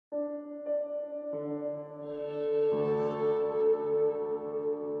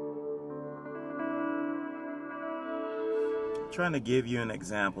trying to give you an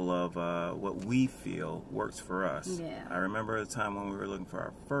example of what we feel works for us. Yeah. I remember a time when we were looking for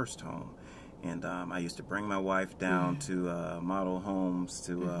our first home, and I used to bring my wife down to model homes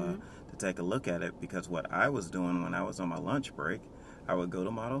to take a look at it, because what I was doing when I was on my lunch break, I would go to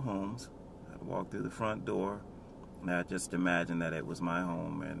model homes, I'd walk through the front door, and I just imagined that it was my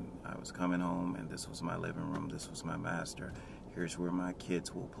home, and I was coming home, and this was my living room, this was my master. Here's where my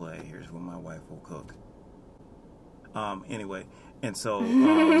kids will play. Here's where my wife will cook. Anyway, and so...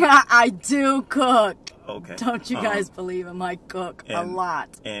 I do cook. Okay. Don't you guys believe him? I cook a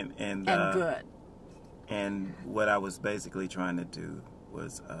lot. And good. And what I was basically trying to do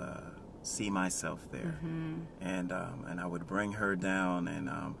was see myself there. And I would bring her down, and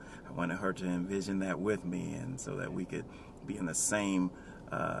I wanted her to envision that with me, and so that we could be in the same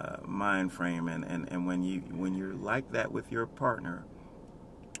mind frame. And when you're like that with your partner,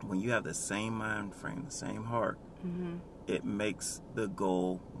 when you have the same mind frame, the same heart, it makes the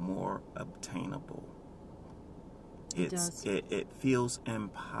goal more obtainable. It feels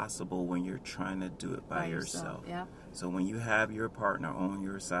impossible when you're trying to do it by yourself. Yeah. So when you have your partner on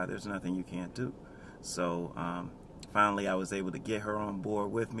your side, there's nothing you can't do. So finally, I was able to get her on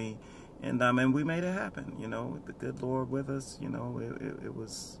board with me, and we made it happen. You know, with the good Lord with us, you know,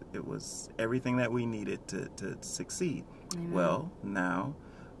 it was everything that we needed to succeed. Amen. Well, now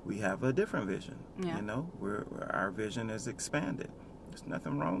we have a different vision. Yeah. You know, our vision is expanded. There's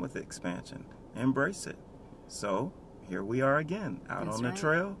nothing wrong with expansion. Embrace it. So here we are again, out on the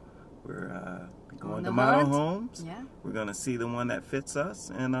trail. We're going to model homes. Yeah. We're going to see the one that fits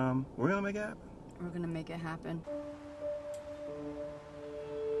us, and we're going to make it happen. We're going to make it happen.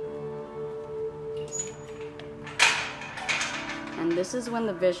 And this is when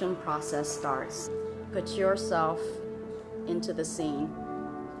the vision process starts. Put yourself into the scene.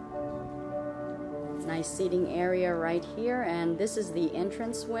 Nice seating area right here, and this is the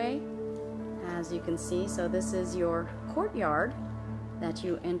entranceway, as you can see. So this is your courtyard that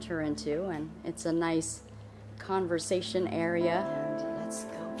you enter into, and it's a nice conversation area. And let's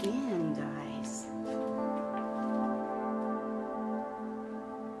go in, guys.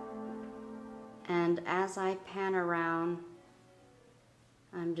 And as I pan around,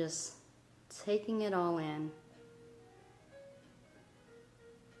 I'm just taking it all in.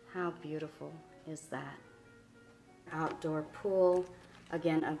 How beautiful is that? Outdoor pool.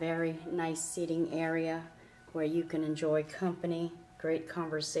 Again, a very nice seating area where you can enjoy company, great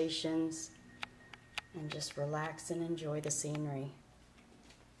conversations, and just relax and enjoy the scenery.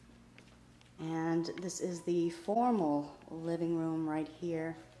 And this is the formal living room right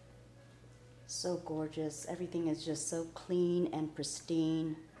here. So gorgeous. Everything is just so clean and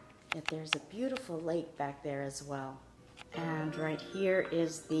pristine. Yet there's a beautiful lake back there as well. And right here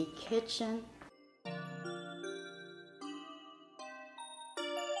is the kitchen.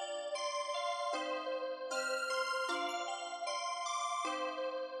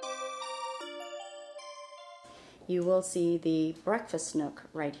 You will see the breakfast nook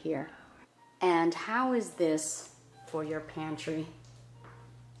right here. And how is this for your pantry?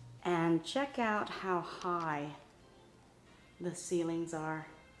 And check out how high the ceilings are.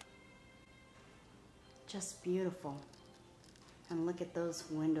 Just beautiful. And look at those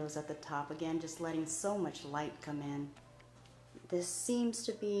windows at the top. Again, just letting so much light come in. This seems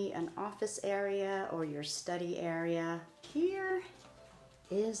to be an office area or your study area. Here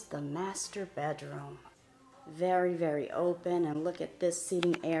is the master bedroom. Very, very open, and look at this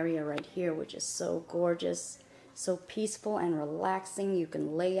seating area right here, which is so gorgeous, so peaceful and relaxing. You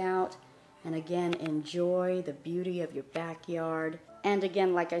can lay out and again enjoy the beauty of your backyard. And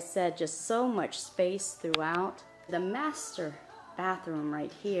again, like I said, just so much space throughout. The master bathroom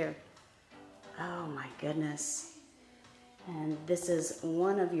right here. Oh my goodness. And this is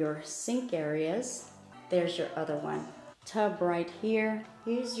one of your sink areas. There's your other one. Tub right here.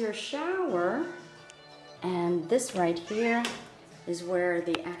 Here's your shower. And this right here is where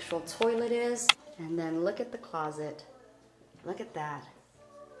the actual toilet is. And then look at the closet. Look at that.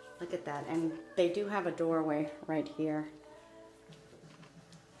 Look at that. And they do have a doorway right here.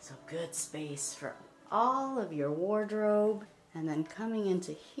 So good space for all of your wardrobe. And then coming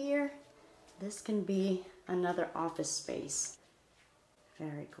into here, this can be another office space.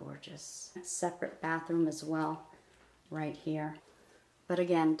 Very gorgeous. Separate bathroom as well, right here. But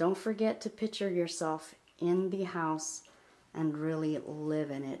again, don't forget to picture yourself in the house and really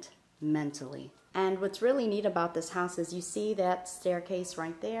live in it mentally. And what's really neat about this house is you see that staircase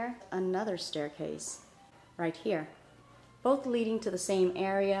right there, another staircase right here. Both leading to the same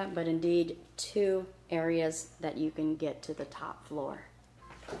area, but indeed two areas that you can get to the top floor.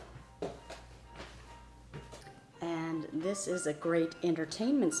 And And this is a great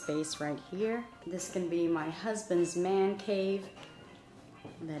entertainment space right here. This can be my husband's man cave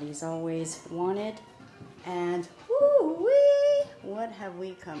that he's always wanted. And whoo-wee, what have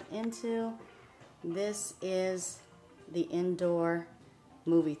we come into? This is the indoor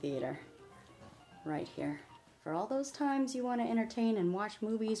movie theater right here. For all those times you want to entertain and watch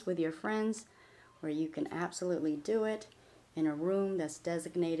movies with your friends, where you can absolutely do it in a room that's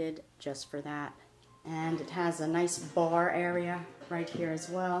designated just for that. And it has a nice bar area right here as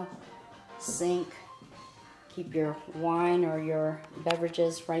well. Sink. Keep your wine or your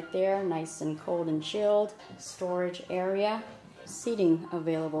beverages right there, nice and cold and chilled. Storage area. Seating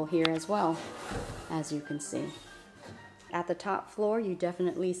available here as well, as you can see. At the top floor, you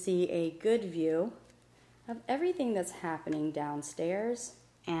definitely see a good view of everything that's happening downstairs.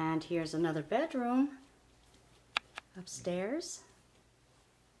 And here's another bedroom upstairs.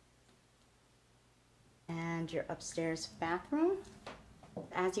 And your upstairs bathroom.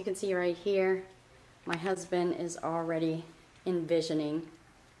 As you can see right here, my husband is already envisioning,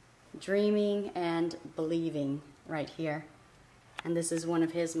 dreaming, and believing right here. And this is one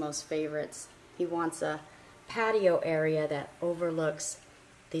of his most favorites. He wants a patio area that overlooks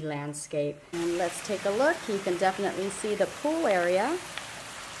the landscape. And let's take a look. You can definitely see the pool area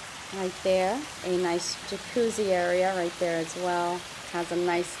right there. A nice jacuzzi area right there as well. Has a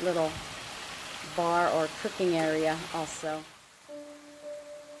nice little bar or cooking area also.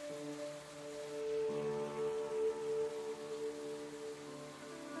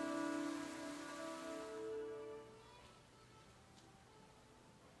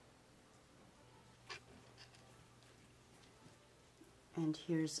 And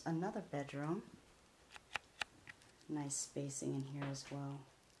here's another bedroom. Nice spacing in here as well.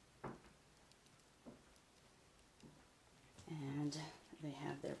 And they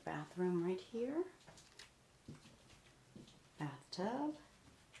have their bathroom right here. Bathtub.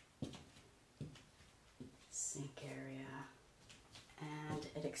 Sink area. And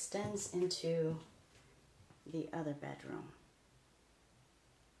it extends into the other bedroom.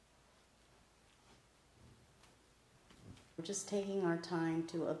 We're just taking our time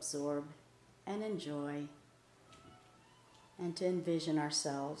to absorb and enjoy and to envision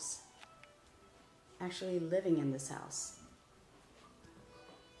ourselves actually living in this house.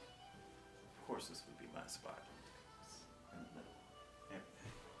 Of course, this would be my spot. In the middle.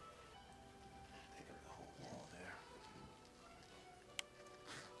 Everything. Take up the whole wall there.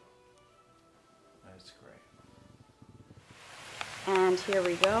 That's great. And here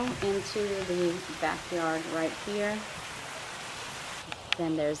we go into the backyard right here.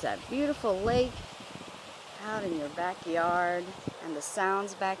 Then there's that beautiful lake out in your backyard, and the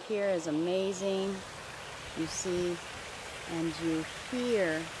sounds back here is amazing. You see and you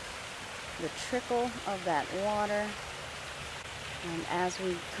hear the trickle of that water. And as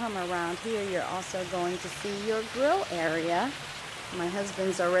we come around here, you're also going to see your grill area. My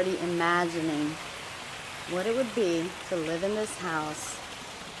husband's already imagining what it would be to live in this house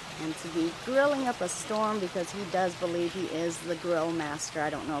and to be grilling up a storm, because he does believe he is the grill master. I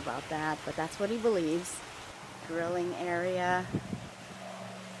don't know about that, but that's what he believes. Grilling area.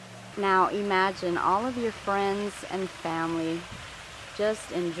 Now imagine all of your friends and family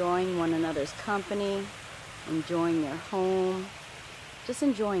just enjoying one another's company, enjoying your home, just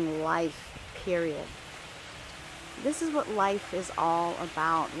enjoying life, period. This is what life is all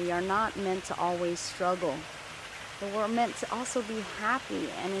about. We are not meant to always struggle, but we're meant to also be happy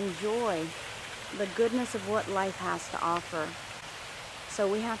and enjoy the goodness of what life has to offer.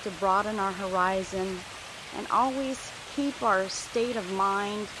 So we have to broaden our horizon and always keep our state of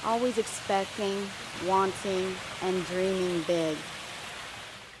mind, always expecting, wanting, and dreaming big.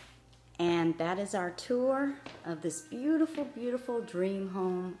 And that is our tour of this beautiful, beautiful dream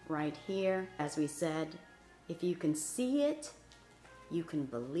home right here. As we said, if you can see it, you can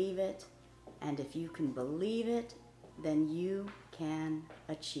believe it. And if you can believe it, then you can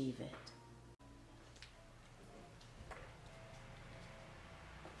achieve it.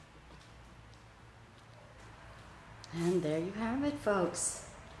 And there you have it, folks.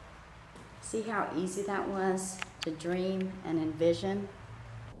 See how easy that was to dream and envision?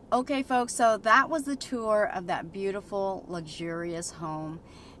 Okay, folks, so that was the tour of that beautiful, luxurious home.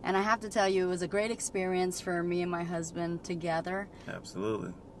 And I have to tell you, it was a great experience for me and my husband together.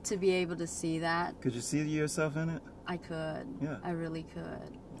 Absolutely. To be able to see that. Could you see yourself in it? I could. Yeah. I really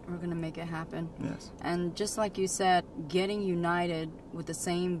could. We're going to make it happen. Yes. And just like you said, getting united with the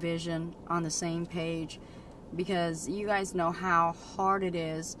same vision, on the same page, because you guys know how hard it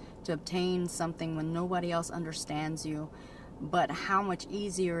is to obtain something when nobody else understands you. but how much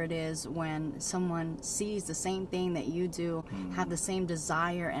easier it is when someone sees the same thing that you do, have the same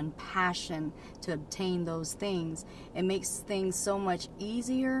desire and passion to obtain those things. It makes things so much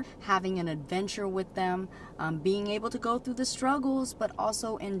easier having an adventure with them, being able to go through the struggles, but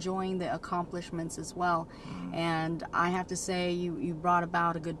also enjoying the accomplishments as well. And I have to say, you brought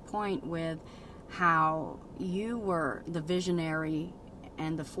about a good point with how you were the visionary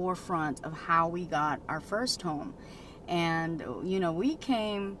and the forefront of how we got our first home. And, you know, we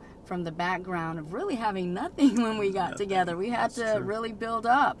came from the background of really having nothing when we got together. We had to really build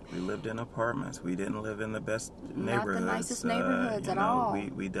up. We lived in apartments. We didn't live in the best neighborhoods. Not the nicest neighborhoods at all.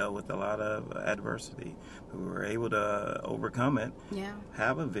 We dealt with a lot of adversity. We were able to overcome it,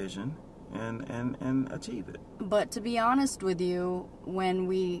 have a vision, and achieve it. But to be honest with you, when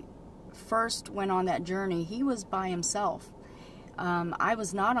we first went on that journey, he was by himself. I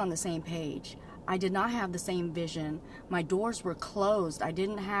was not on the same page. I did not have the same vision. My doors were closed. I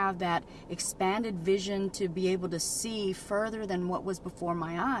didn't have that expanded vision to be able to see further than what was before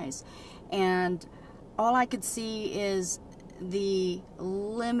my eyes. And all I could see is the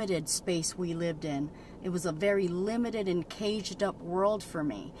limited space we lived in. It was a very limited and caged up world for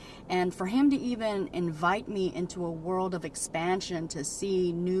me. And for him to even invite me into a world of expansion to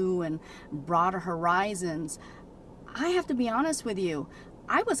see new and broader horizons, I have to be honest with you,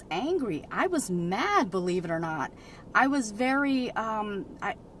 I was angry. I was mad, believe it or not. I was very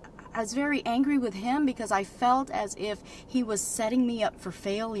angry with him because I felt as if he was setting me up for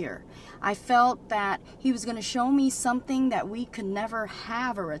failure. I felt that he was going to show me something that we could never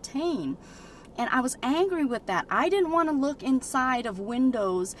have or attain. And I was angry with that. I didn't want to look inside of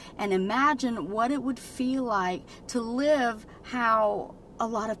windows and imagine what it would feel like to live how a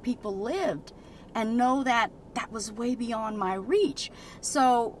lot of people lived and know that that was way beyond my reach.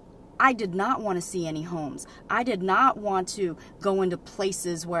 So I did not want to see any homes. I did not want to go into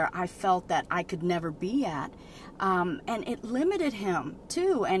places where I felt that I could never be at. And it limited him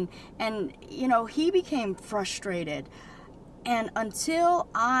too. And you know, he became frustrated. And until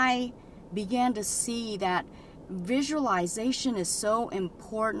I began to see that visualization is so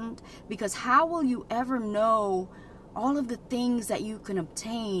important, because how will you ever know all of the things that you can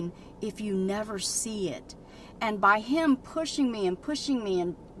obtain if you never see it? And by him pushing me,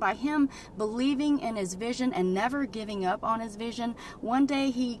 and by him believing in his vision and never giving up on his vision, one day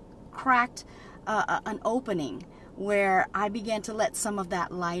he cracked an opening where I began to let some of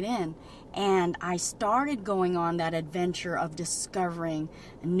that light in. And I started going on that adventure of discovering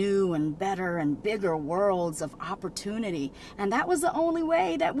new and better and bigger worlds of opportunity. And that was the only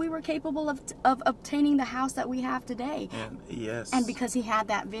way that we were capable of obtaining the house that we have today. And because he had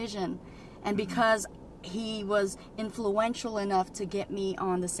that vision, and because he was influential enough to get me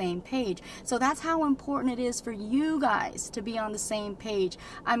on the same page. So that's how important it is for you guys to be on the same page.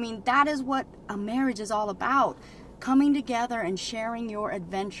 I mean, that is what a marriage is all about. Coming together and sharing your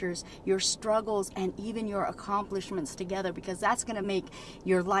adventures, your struggles, and even your accomplishments together, because that's going to make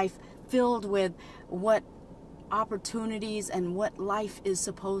your life filled with what opportunities and what life is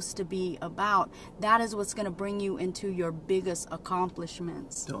supposed to be about. That is what's going to bring you into your biggest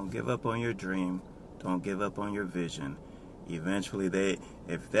accomplishments. Don't give up on your dream. Don't give up on your vision. Eventually,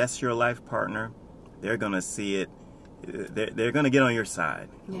 if that's your life partner, they're going to see it. They're going to get on your side.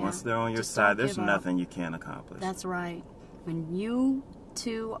 Once they're on your side, there's nothing you can't accomplish. That's right. When you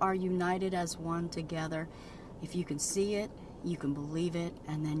two are united as one together, if you can see it, you can believe it,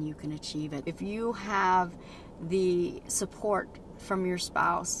 and then you can achieve it. If you have the support from your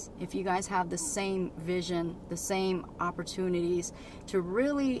spouse, if you guys have the same vision, the same opportunities to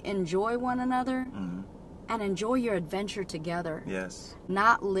really enjoy one another and enjoy your adventure together.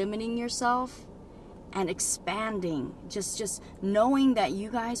 Not limiting yourself and expanding, just knowing that you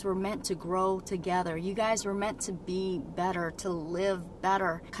guys were meant to grow together. You guys were meant to be better, to live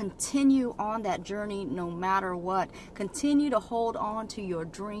better. Continue on that journey no matter what. Continue to hold on to your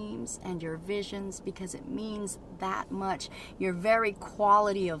dreams and your visions, because it means that much. Your very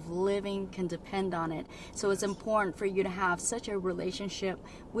quality of living can depend on it. So it's important for you to have such a relationship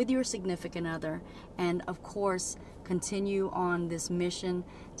with your significant other, and of course, continue on this mission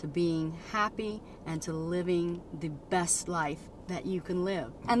to being happy and to living the best life that you can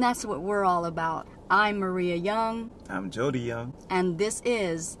live. And that's what we're all about. I'm Maria Young. I'm Jodie Young. And this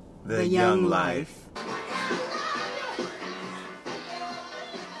is The Young Life.